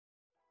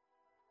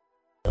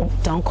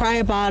don't cry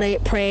about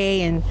it,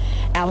 pray, and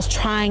I was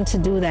trying to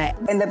do that.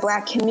 In the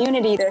Black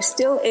community, there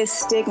still is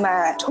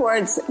stigma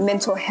towards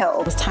mental health.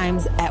 There was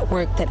times at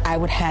work that I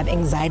would have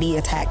anxiety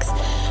attacks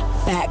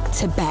back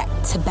to back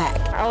to back.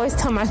 I always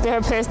tell my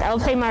therapist I'll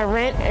pay my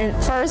rent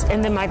first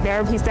and then my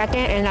therapy second,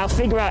 and I'll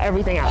figure out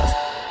everything else.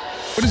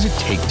 What does it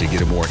take to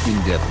get a more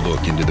in-depth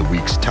look into the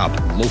week's top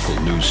local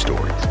news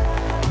stories?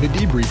 The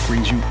Debrief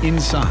brings you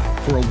inside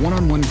for a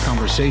one-on-one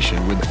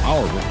conversation with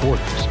our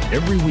reporters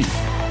every week,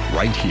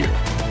 right here,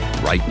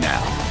 right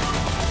now.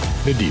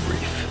 The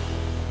Debrief.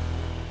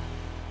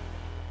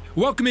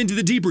 Welcome into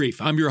The Debrief.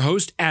 I'm your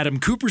host, Adam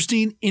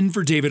Cooperstein, in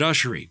for David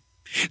Ushery.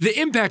 The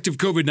impact of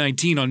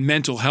COVID-19 on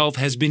mental health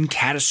has been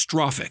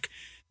catastrophic.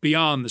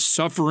 Beyond the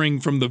suffering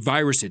from the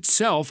virus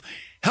itself,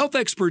 health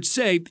experts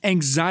say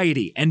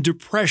anxiety and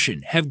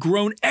depression have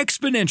grown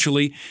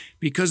exponentially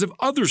because of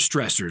other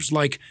stressors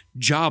like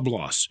job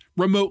loss,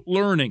 remote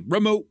learning,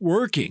 remote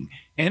working,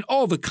 and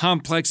all the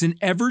complex and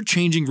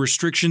ever-changing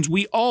restrictions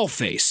we all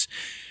face.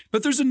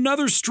 But there's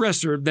another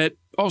stressor that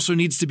also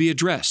needs to be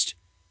addressed: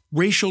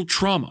 racial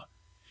trauma.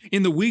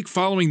 In the week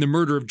following the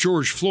murder of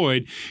George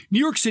Floyd, New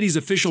York City's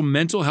official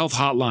mental health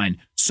hotline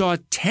saw a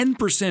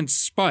 10%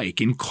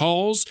 spike in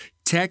calls,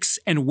 texts,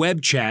 and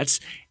web chats,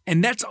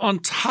 and that's on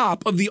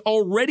top of the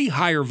already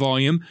higher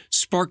volume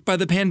sparked by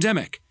the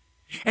pandemic.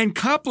 And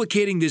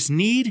complicating this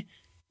need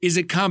is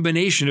a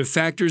combination of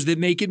factors that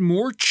make it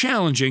more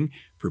challenging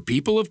for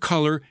people of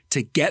color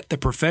to get the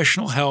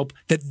professional help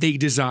that they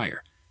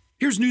desire.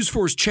 Here's News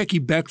 4's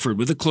Checky Beckford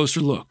with a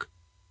closer look.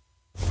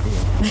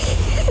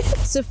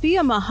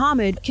 Sophia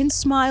Muhammad can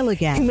smile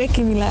again. You're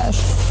making me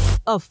laugh.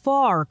 A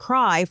far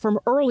cry from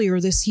earlier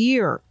this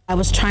year. I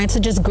was trying to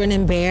just grin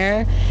and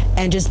bear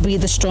and just be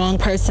the strong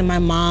person my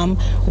mom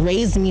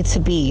raised me to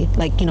be.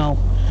 Like,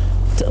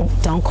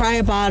 don't cry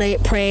about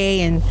it,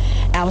 pray, and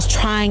I was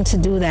trying to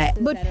do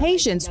that. But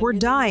patients were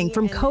dying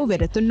from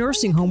COVID at the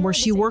nursing home where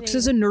she works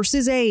as a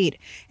nurse's aide,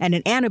 and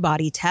an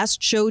antibody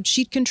test showed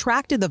she'd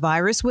contracted the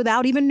virus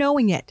without even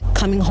knowing it.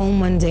 Coming home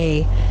one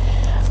day,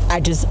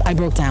 I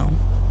broke down.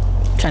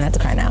 Try not to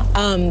cry now.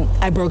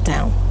 I broke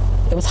down.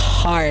 It was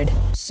hard.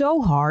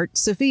 So hard,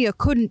 Sophia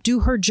couldn't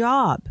do her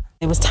job.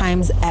 There was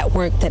times at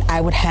work that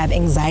I would have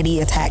anxiety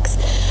attacks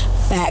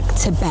back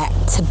to back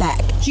to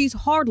back. She's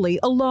hardly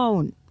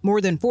alone. More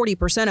than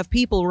 40% of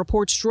people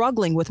report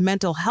struggling with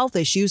mental health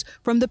issues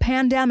from the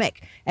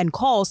pandemic, and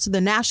calls to the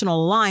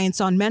National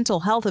Alliance on Mental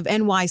Health of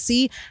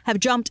NYC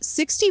have jumped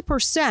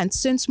 60%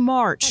 since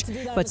March.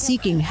 But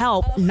seeking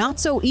help, not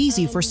so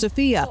easy for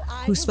Sophia,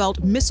 who's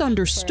felt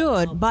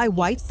misunderstood by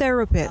white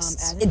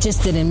therapists. It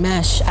just didn't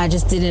mesh.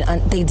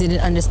 They didn't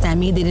understand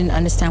me. They didn't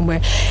understand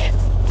where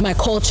my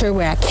culture,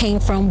 where I came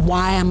from,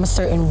 why I'm a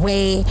certain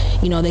way.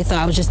 They thought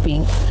I was just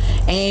being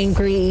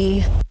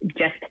angry.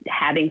 Just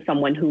having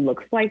someone who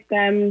looks like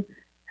them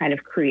kind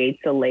of creates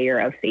a layer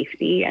of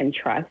safety and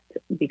trust,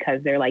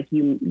 because they're like,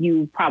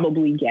 you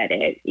probably get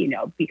it,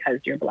 because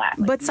you're Black.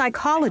 But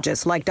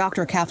psychologists like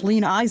Dr.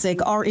 Kathleen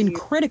Isaac are in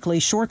critically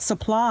short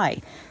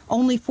supply.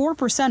 Only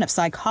 4% of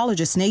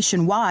psychologists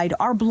nationwide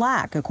are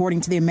Black,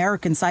 according to the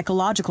American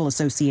Psychological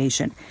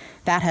Association.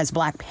 That has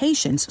Black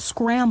patients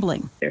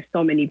scrambling. There's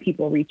so many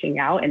people reaching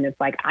out, and it's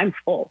like, I'm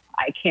full.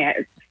 I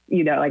can't,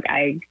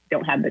 I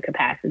don't have the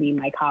capacity.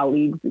 My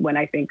colleagues, when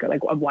I think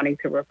of wanting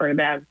to refer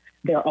them,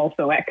 they're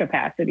also at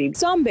capacity.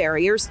 Some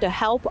barriers to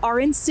help are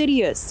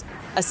insidious.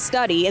 A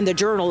study in the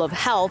Journal of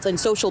Health and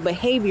Social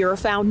Behavior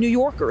found New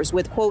Yorkers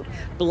with, quote,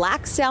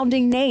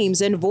 Black-sounding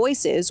names and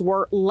voices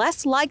were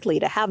less likely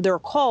to have their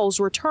calls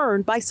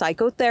returned by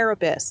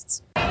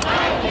psychotherapists.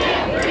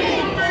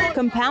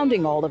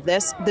 Compounding all of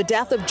this, the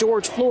death of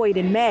George Floyd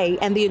in May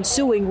and the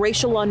ensuing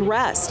racial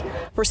unrest.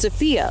 For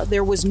Sophia,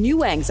 there was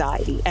new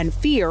anxiety and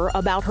fear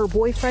about her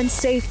boyfriend's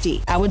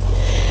safety. I would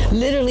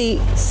literally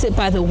sit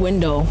by the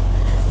window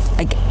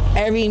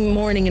every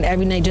morning and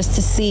every night just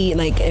to see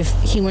if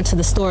he went to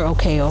the store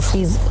okay, or if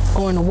he's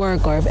going to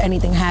work, or if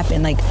anything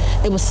happened.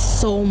 It was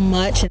so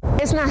much.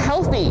 It's not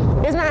healthy.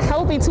 It's not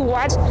healthy to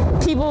watch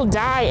people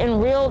die in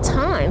real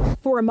time.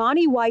 For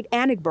Imani White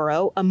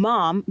Anigborough, a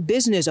mom,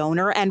 business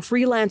owner, and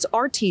freelance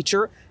art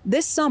teacher,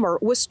 this summer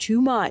was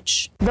too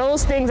much.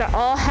 Those things are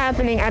all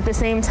happening at the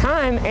same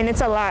time, and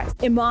it's a lot.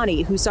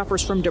 Imani, who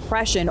suffers from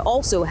depression,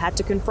 also had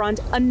to confront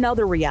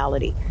another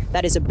reality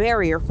that is a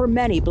barrier for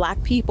many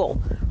Black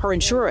people. Her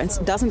insurance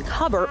doesn't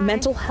cover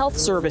mental health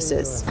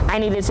services. I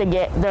needed to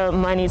get the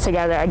money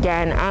together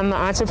again. I'm an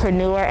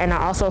entrepreneur, and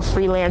I also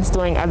freelance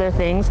doing other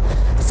things.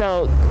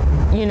 So,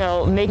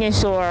 making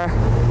sure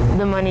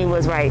the money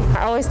was right.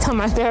 I always tell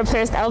my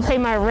therapist I'll pay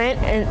my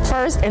rent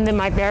first and then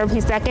my therapy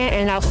second,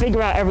 and I'll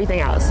figure out everything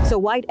else. So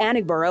White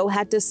Anigborough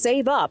had to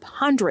save up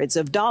hundreds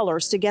of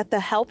dollars to get the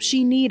help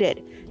she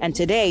needed. And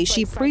today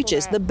she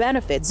preaches the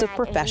benefits of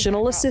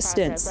professional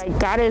assistance.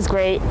 God is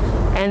great,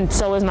 and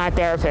so is my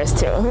therapist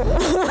too.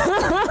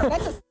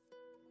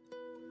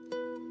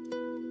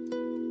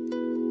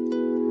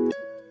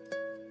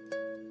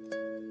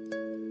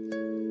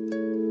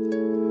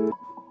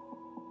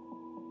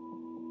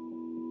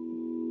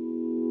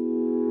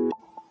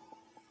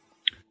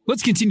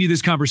 Let's continue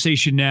this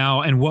conversation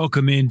now and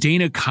welcome in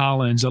Dana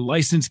Collins, a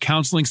licensed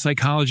counseling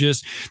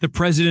psychologist, the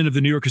president of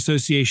the New York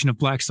Association of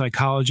Black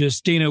Psychologists.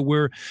 Dana,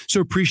 we're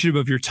so appreciative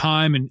of your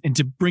time and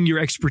to bring your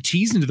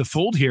expertise into the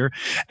fold here.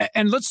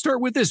 And let's start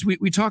with this.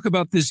 We talk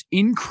about this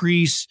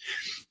increase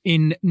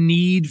in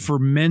need for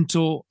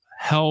mental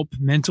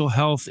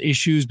health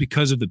issues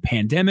because of the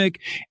pandemic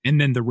and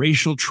then the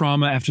racial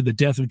trauma after the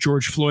death of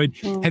George Floyd.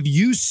 Have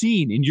you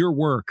seen in your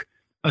work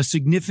a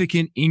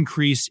significant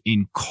increase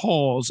in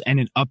calls and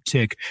an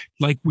uptick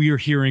like we are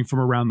hearing from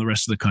around the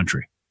rest of the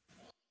country?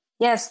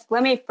 Yes,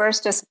 let me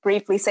first just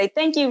briefly say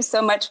thank you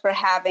so much for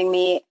having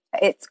me.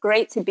 It's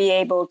great to be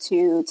able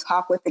to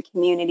talk with the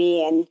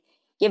community and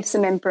give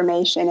some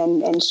information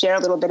and share a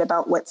little bit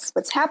about what's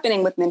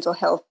happening with mental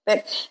health.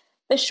 But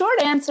the short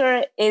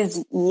answer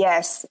is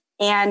yes.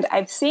 And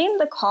I've seen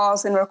the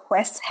calls and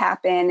requests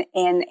happen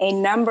in a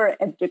number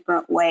of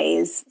different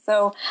ways.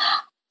 So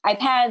I've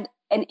had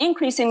an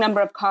increasing number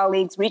of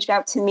colleagues reach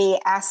out to me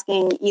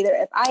asking either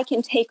if I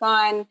can take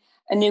on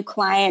a new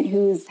client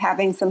who's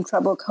having some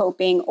trouble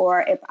coping,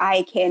 or if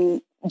I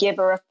can give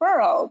a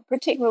referral,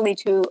 particularly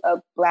to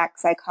a Black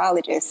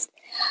psychologist.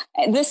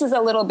 And this is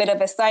a little bit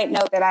of a side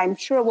note that I'm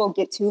sure we'll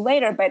get to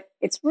later, but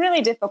it's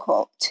really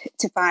difficult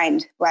to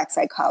find Black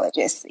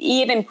psychologists,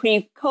 even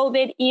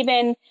pre-COVID,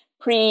 even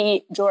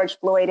pre-George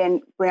Floyd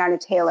and Breonna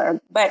Taylor.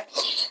 But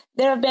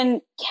there have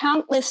been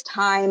countless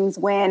times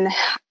when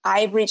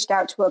I've reached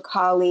out to a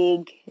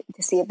colleague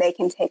to see if they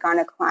can take on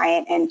a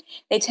client. And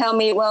they tell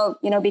me, well,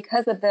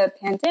 because of the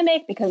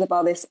pandemic, because of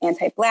all this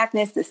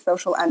anti-Blackness, this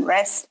social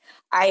unrest,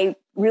 I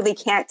really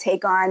can't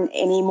take on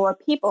any more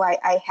people.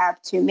 I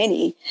have too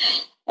many.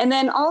 And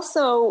then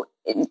also,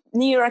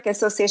 New York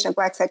Association of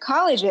Black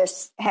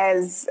Psychologists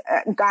has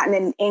gotten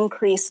an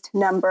increased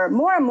number,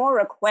 more and more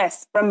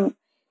requests from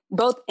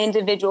both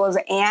individuals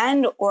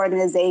and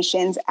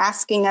organizations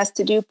asking us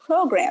to do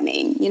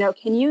programming.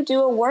 Can you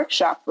do a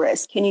workshop for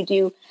us? Can you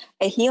do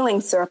a healing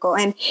circle?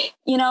 And,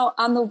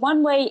 on the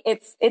one way,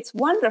 it's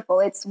wonderful.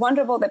 It's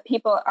wonderful that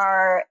people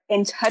are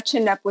in touch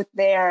enough with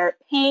their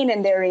pain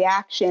and their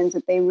reactions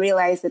that they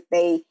realize that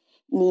they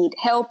need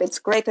help. It's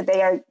great that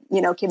they are,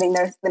 giving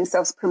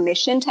themselves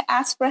permission to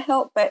ask for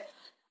help. But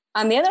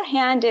on the other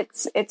hand,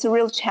 it's a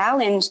real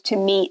challenge to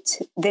meet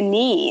the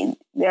need.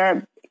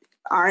 There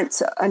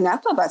aren't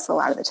enough of us a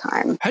lot of the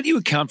time. How do you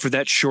account for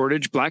that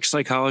shortage? Black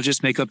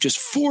psychologists make up just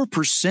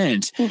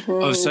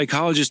 4% of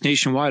psychologists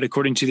nationwide,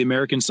 according to the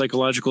American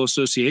Psychological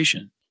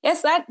Association.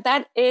 Yes,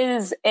 that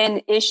is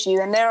an issue.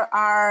 And there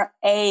are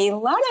a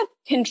lot of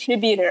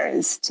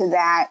contributors to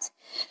that.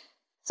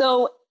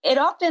 So it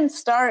often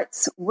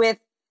starts with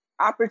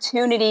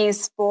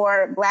opportunities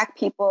for Black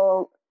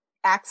people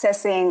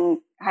accessing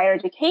higher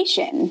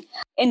education.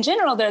 In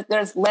general,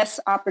 there's less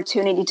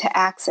opportunity to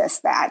access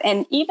that.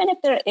 And even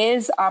if there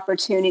is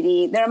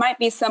opportunity, there might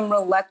be some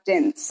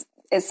reluctance,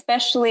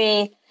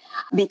 especially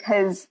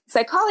because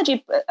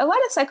a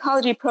lot of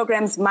psychology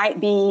programs might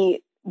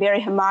be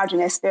very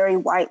homogenous, very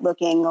white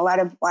looking, a lot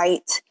of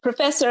white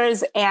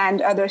professors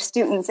and other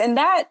students. And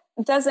that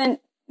doesn't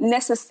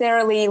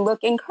necessarily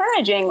look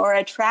encouraging or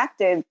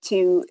attractive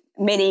to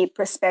many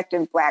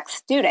prospective Black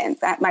students.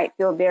 That might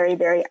feel very,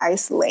 very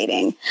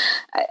isolating.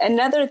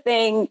 Another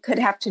thing could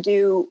have to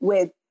do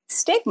with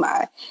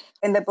stigma.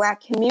 In the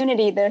Black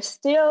community, there's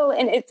still,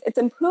 and it's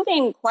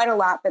improving quite a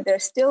lot, but there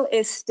still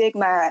is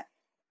stigma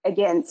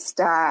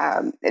against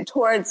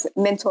towards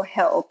mental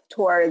health,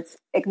 towards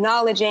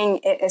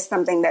acknowledging it as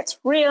something that's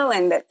real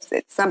and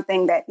it's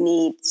something that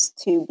needs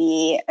to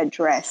be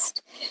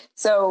addressed.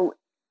 So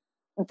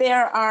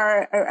there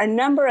are a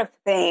number of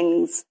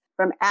things,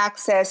 from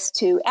access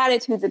to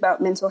attitudes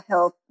about mental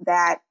health,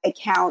 that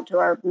account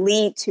or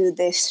lead to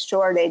this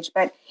shortage.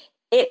 But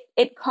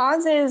it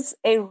causes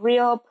a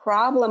real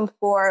problem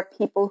for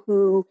people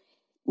who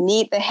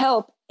need the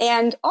help.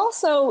 And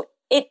also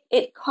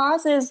it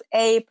causes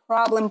a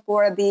problem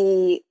for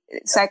the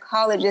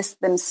psychologists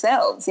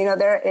themselves.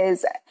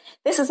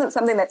 This isn't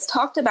something that's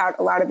talked about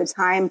a lot of the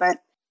time,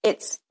 but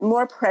it's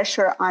more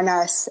pressure on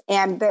us,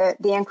 and the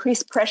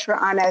increased pressure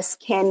on us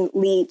can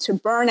lead to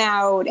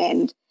burnout,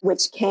 and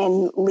which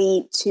can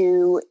lead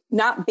to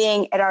not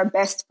being at our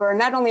best for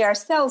not only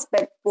ourselves,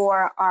 but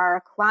for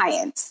our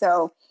clients.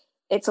 So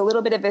it's a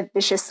little bit of a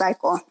vicious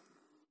cycle.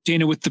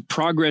 Dana, with the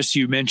progress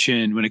you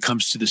mentioned when it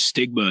comes to the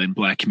stigma in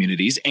Black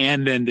communities,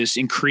 and then this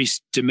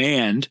increased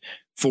demand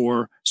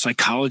for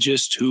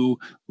psychologists who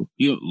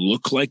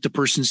look like the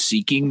person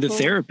seeking the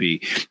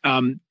therapy.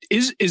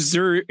 Is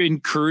there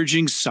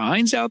encouraging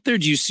signs out there?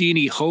 Do you see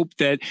any hope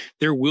that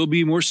there will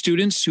be more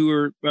students who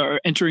are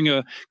entering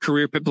a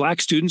career, Black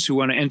students who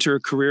want to enter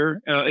a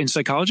career in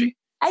psychology?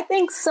 I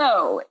think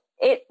so.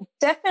 I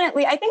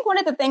think one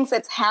of the things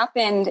that's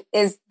happened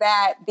is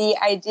that the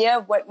idea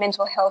of what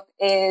mental health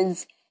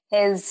is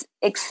has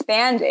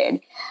expanded.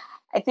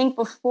 I think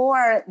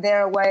before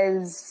there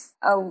was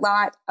a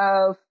lot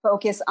of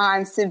focus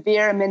on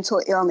severe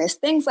mental illness,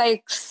 things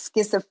like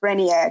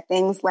schizophrenia,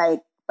 things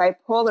like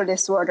bipolar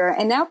disorder.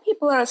 And now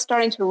people are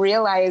starting to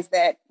realize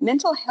that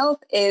mental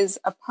health is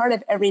a part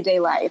of everyday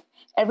life.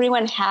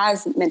 Everyone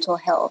has mental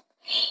health,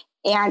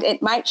 and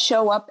it might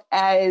show up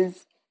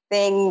as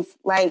things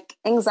like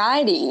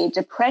anxiety,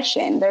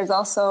 depression. There's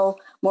also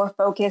more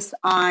focus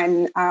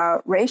on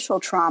racial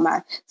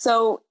trauma.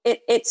 So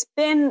it's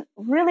been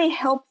really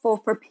helpful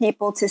for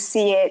people to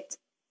see it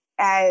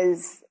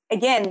as,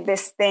 again,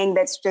 this thing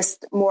that's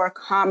just more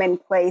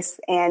commonplace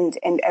and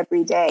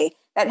everyday.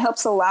 That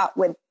helps a lot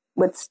with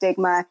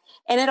stigma.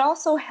 And it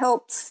also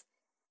helps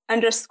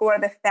underscore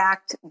the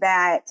fact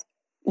that,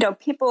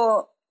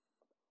 people,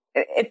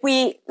 if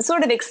we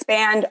sort of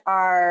expand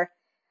our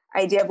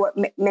idea of what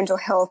mental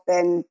health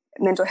and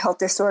mental health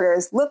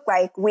disorders look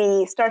like,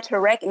 we start to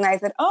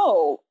recognize that,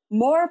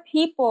 more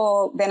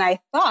people than I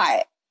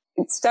thought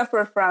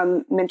suffer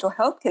from mental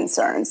health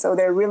concerns. So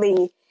there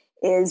really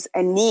is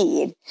a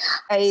need.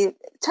 I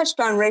touched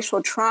on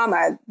racial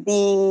trauma.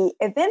 The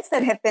events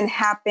that have been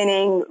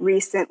happening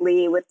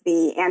recently with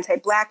the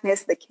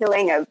anti-Blackness, the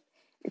killing of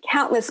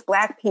countless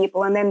Black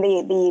people, and then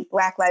the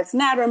Black Lives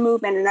Matter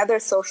movement and other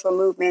social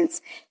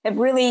movements have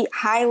really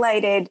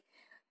highlighted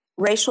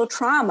racial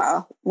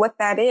trauma, what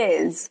that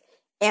is.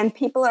 And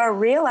people are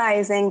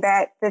realizing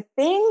that the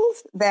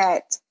things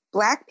that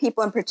Black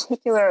people in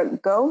particular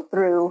go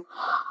through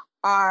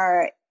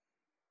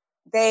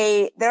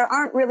there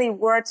aren't really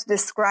words to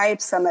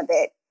describe some of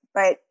it,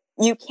 but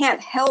you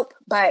can't help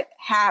but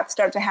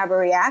start to have a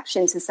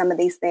reaction to some of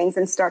these things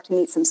and start to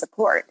need some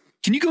support.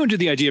 Can you go into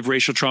the idea of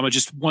racial trauma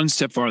just one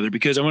step farther?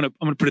 Because I'm going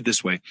to put it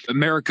this way.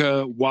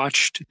 America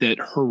watched that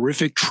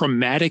horrific,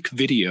 traumatic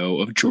video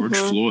of George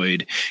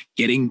Floyd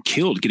getting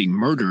killed, getting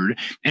murdered,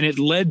 and it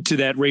led to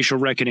that racial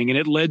reckoning, and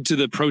it led to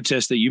the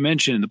protests that you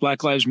mentioned, the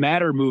Black Lives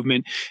Matter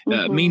movement,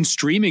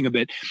 mainstreaming a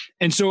bit.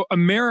 And so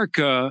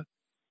America,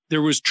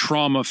 there was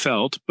trauma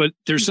felt, but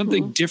there's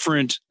something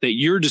different that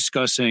you're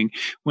discussing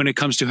when it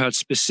comes to how it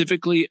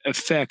specifically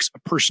affects a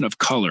person of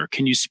color.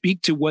 Can you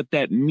speak to what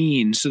that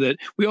means so that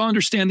we all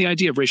understand the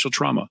idea of racial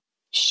trauma?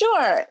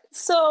 Sure.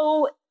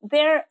 So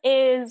there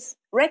is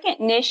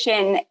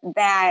recognition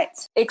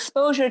that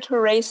exposure to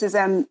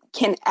racism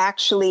can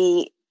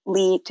actually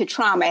lead to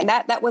trauma. And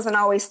that wasn't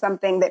always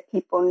something that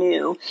people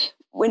knew.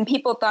 When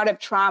people thought of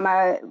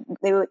trauma,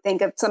 they would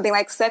think of something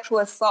like sexual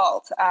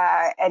assault,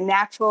 a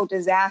natural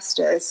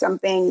disaster,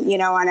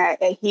 something, on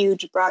a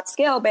huge, broad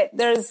scale. But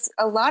there's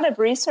a lot of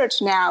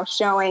research now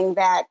showing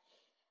that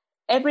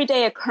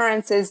everyday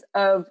occurrences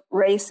of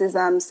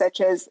racism, such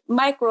as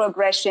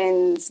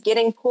microaggressions,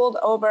 getting pulled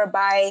over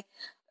by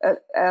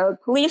a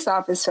police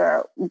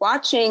officer,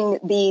 watching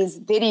these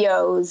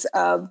videos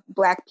of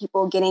Black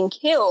people getting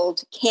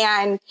killed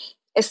can,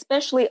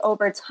 especially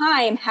over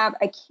time, have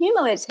a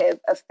cumulative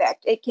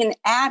effect. It can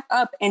add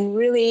up and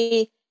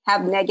really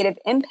have negative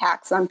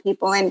impacts on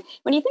people. And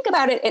when you think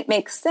about it, it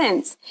makes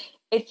sense.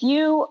 If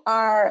you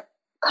are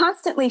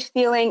constantly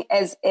feeling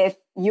as if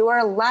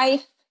your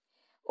life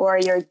or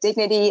your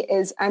dignity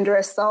is under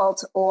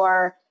assault,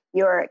 or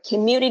your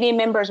community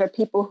members or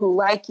people who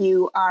like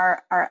you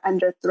are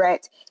under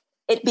threat,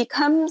 it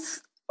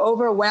becomes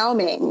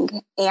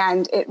overwhelming,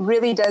 and it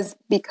really does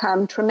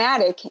become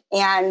traumatic.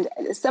 And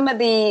some of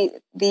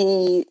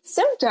the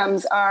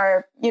symptoms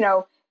are,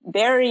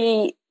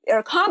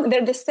 common.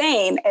 They're the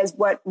same as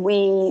what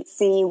we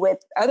see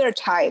with other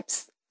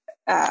types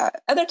of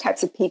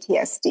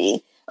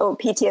PTSD, or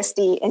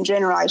PTSD in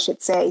general, I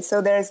should say.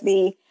 So there's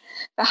the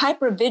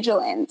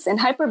hypervigilance, and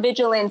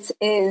hypervigilance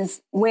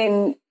is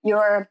when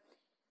you're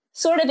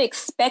sort of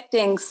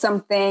expecting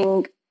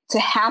something to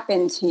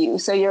happen to you.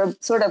 So you're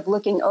sort of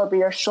looking over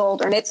your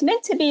shoulder, and it's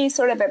meant to be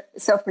sort of a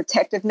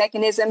self-protective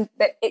mechanism,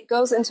 but it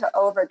goes into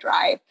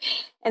overdrive.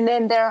 And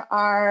then there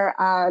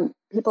are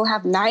people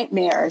have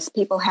nightmares,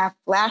 people have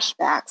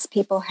flashbacks,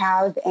 people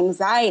have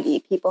anxiety,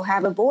 people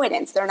have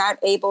avoidance. They're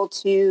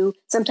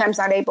sometimes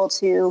not able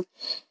to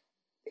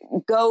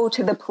go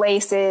to the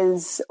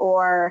places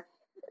or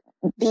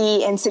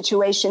be in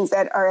situations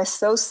that are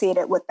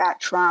associated with that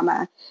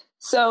trauma.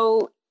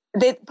 So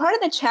part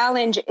of the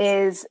challenge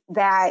is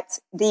that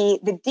the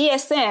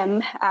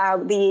DSM,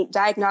 the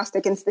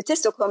Diagnostic and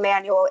Statistical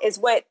Manual, is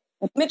what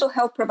mental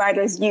health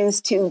providers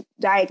use to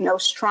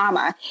diagnose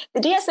trauma.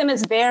 The DSM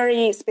is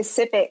very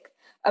specific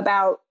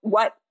about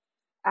what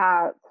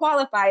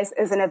qualifies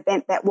as an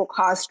event that will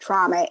cause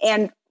trauma.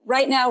 And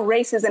right now,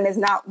 racism is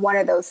not one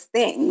of those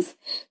things.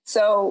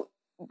 So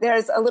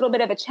there's a little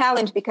bit of a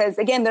challenge because,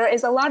 again, there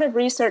is a lot of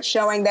research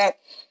showing that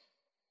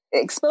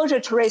exposure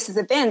to racist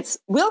events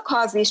will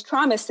cause these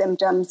trauma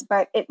symptoms,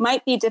 but it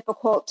might be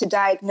difficult to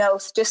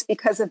diagnose just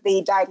because of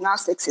the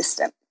diagnostic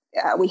system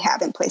we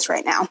have in place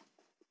right now.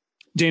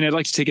 Dana, I'd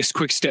like to take a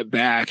quick step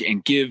back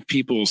and give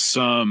people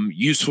some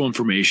useful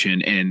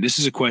information. And this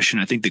is a question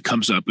I think that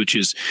comes up, which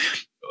is,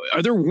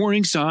 are there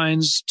warning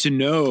signs to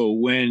know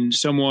when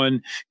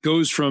someone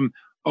goes from,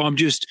 I'm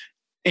just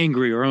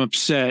angry or I'm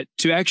upset,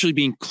 to actually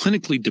being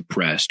clinically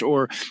depressed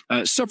or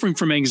suffering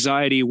from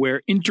anxiety,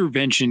 where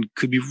intervention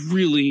could be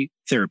really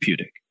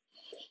therapeutic?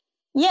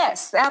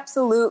 Yes,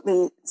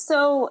 absolutely.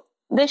 So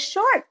The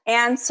short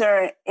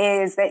answer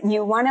is that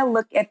you want to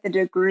look at the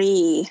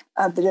degree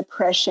of the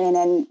depression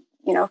and,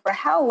 for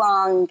how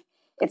long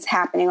it's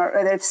happening,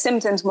 or the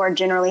symptoms more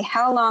generally,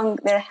 how long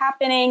they're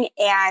happening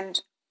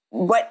and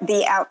what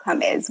the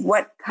outcome is,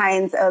 what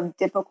kinds of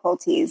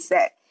difficulties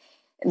that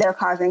they're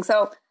causing.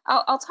 So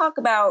I'll talk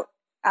about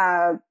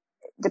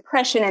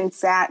depression and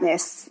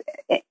sadness.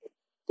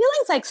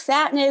 Feelings like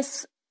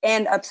sadness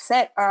and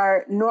upset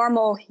are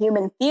normal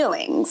human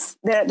feelings.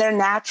 They're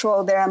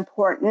natural, they're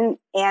important,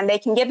 and they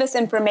can give us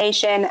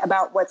information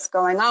about what's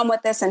going on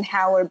with us and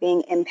how we're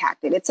being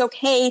impacted. It's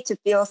okay to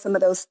feel some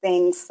of those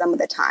things some of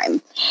the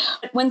time.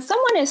 When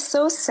someone is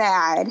so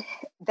sad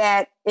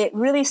that it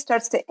really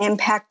starts to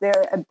impact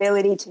their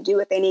ability to do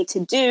what they need to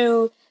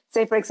do,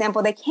 say, for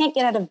example, they can't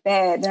get out of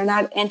bed, they're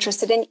not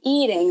interested in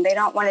eating, they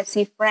don't want to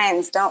see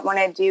friends, don't want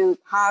to do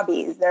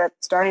hobbies, they're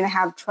starting to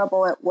have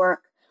trouble at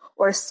work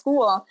or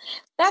school,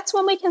 that's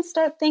when we can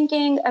start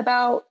thinking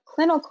about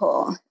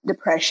clinical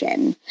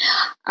depression.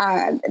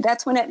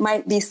 That's when it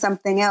might be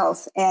something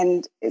else,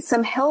 and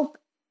some help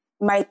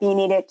might be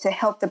needed to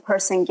help the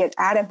person get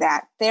out of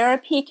that.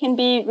 Therapy can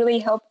be really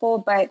helpful,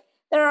 but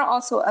there are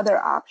also other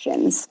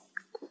options.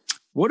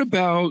 What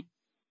about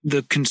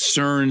the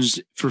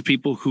concerns for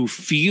people who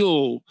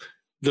feel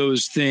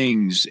those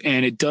things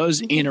and it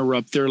does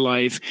interrupt their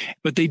life,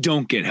 but they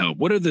don't get help?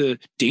 What are the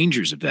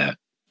dangers of that?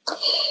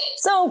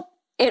 So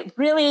it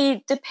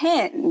really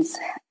depends.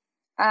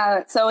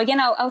 So again,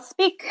 I'll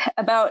speak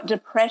about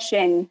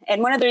depression.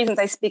 And one of the reasons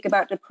I speak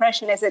about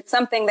depression is it's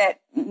something that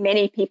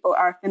many people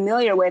are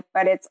familiar with,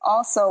 but it's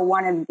also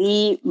one of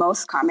the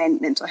most common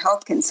mental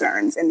health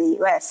concerns in the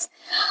U.S.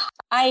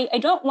 I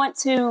don't want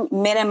to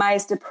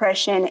minimize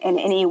depression in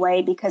any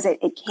way because it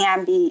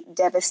can be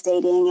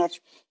devastating.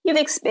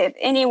 If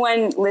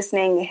anyone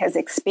listening has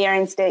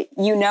experienced it,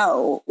 you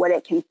know what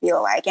it can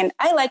feel like. And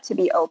I like to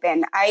be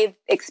open. I've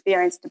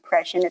experienced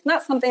depression. It's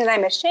not something that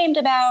I'm ashamed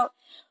about.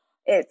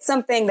 It's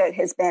something that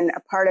has been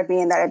a part of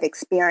me and that I've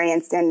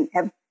experienced and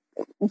have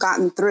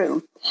gotten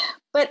through.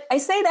 But I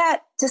say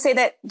that to say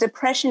that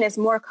depression is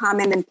more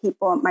common than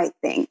people might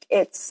think.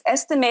 It's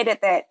estimated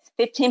that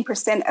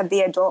 15% of the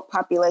adult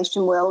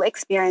population will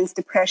experience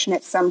depression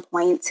at some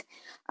point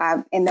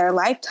in their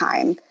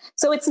lifetime.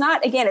 So it's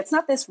not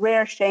this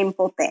rare,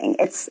 shameful thing.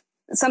 It's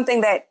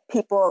something that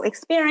people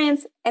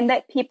experience and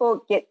that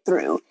people get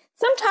through.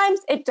 Sometimes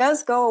it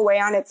does go away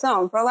on its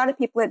own. For a lot of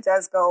people, it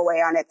does go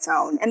away on its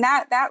own. And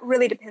that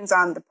really depends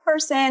on the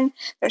person,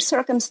 their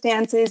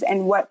circumstances,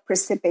 and what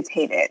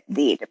precipitated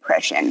the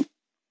depression.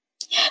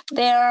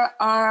 There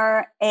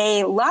are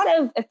a lot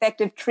of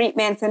effective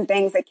treatments and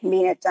things that can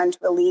be done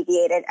to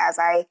alleviate it, as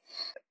I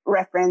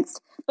referenced.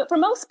 But for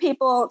most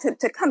people,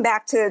 to come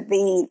back to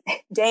the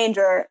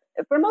danger,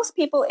 for most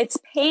people, it's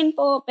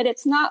painful, but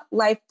it's not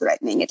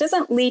life-threatening. It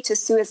doesn't lead to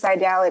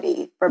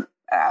suicidality for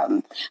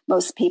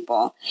most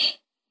people.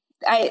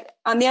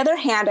 On the other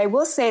hand, I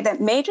will say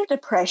that major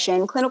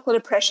depression, clinical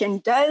depression,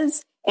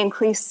 does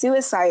increase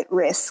suicide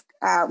risk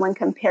when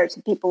compared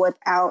to people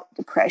without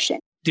depression.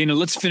 Dana,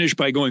 let's finish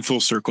by going full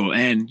circle.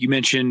 And you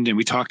mentioned, and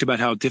we talked about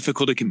how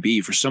difficult it can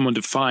be for someone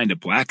to find a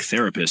Black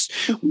therapist.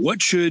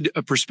 What should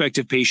a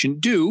prospective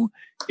patient do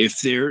if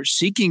they're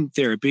seeking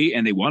therapy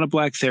and they want a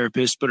Black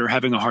therapist but are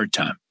having a hard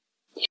time?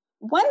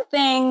 One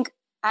thing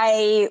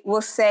I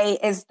will say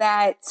is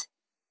that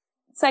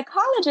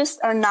psychologists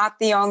are not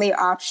the only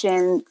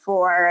option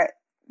for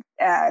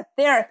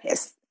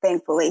therapists,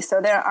 thankfully.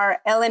 So there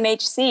are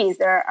LMHCs,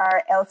 there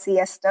are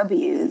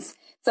LCSWs.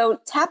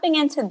 So tapping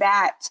into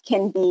that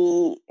can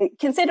be,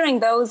 considering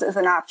those as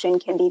an option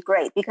can be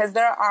great, because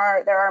there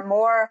are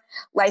more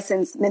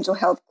licensed mental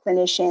health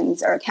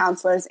clinicians or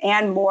counselors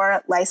and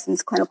more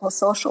licensed clinical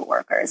social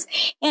workers.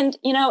 And,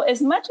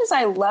 as much as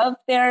I love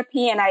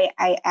therapy and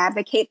I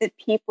advocate that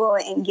people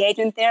engage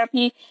in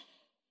therapy,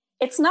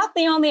 it's not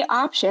the only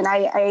option.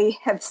 I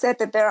have said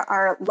that there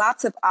are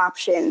lots of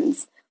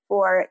options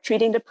for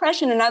treating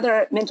depression and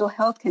other mental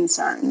health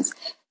concerns.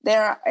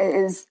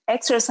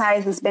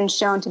 Exercise has been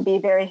shown to be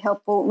very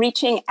helpful.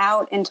 Reaching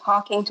out and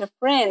talking to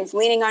friends,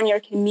 leaning on your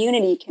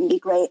community can be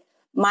great.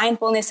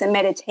 Mindfulness and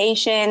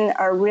meditation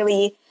are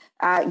really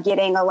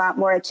getting a lot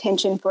more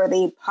attention for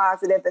the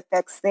positive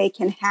effects they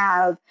can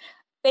have.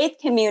 Faith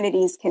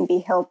communities can be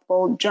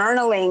helpful.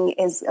 Journaling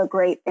is a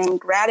great thing.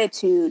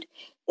 Gratitude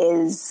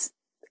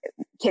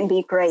can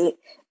be great.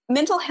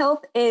 Mental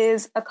health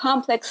is a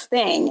complex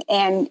thing,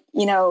 and,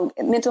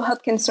 mental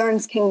health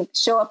concerns can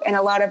show up in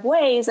a lot of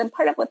ways. And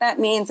part of what that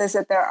means is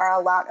that there are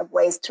a lot of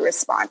ways to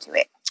respond to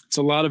it. It's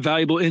a lot of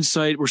valuable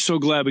insight. We're so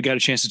glad we got a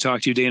chance to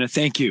talk to you, Dana.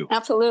 Thank you.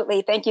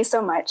 Absolutely. Thank you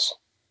so much.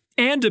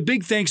 And a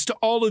big thanks to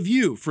all of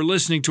you for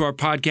listening to our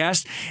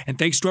podcast. And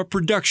thanks to our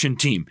production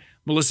team,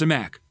 Melissa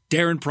Mack,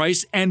 Darren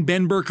Price, and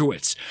Ben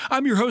Berkowitz.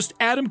 I'm your host,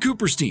 Adam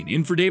Cooperstein,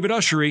 in for David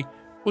Ushery.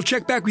 We'll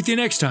check back with you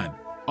next time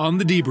on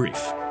The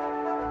Debrief.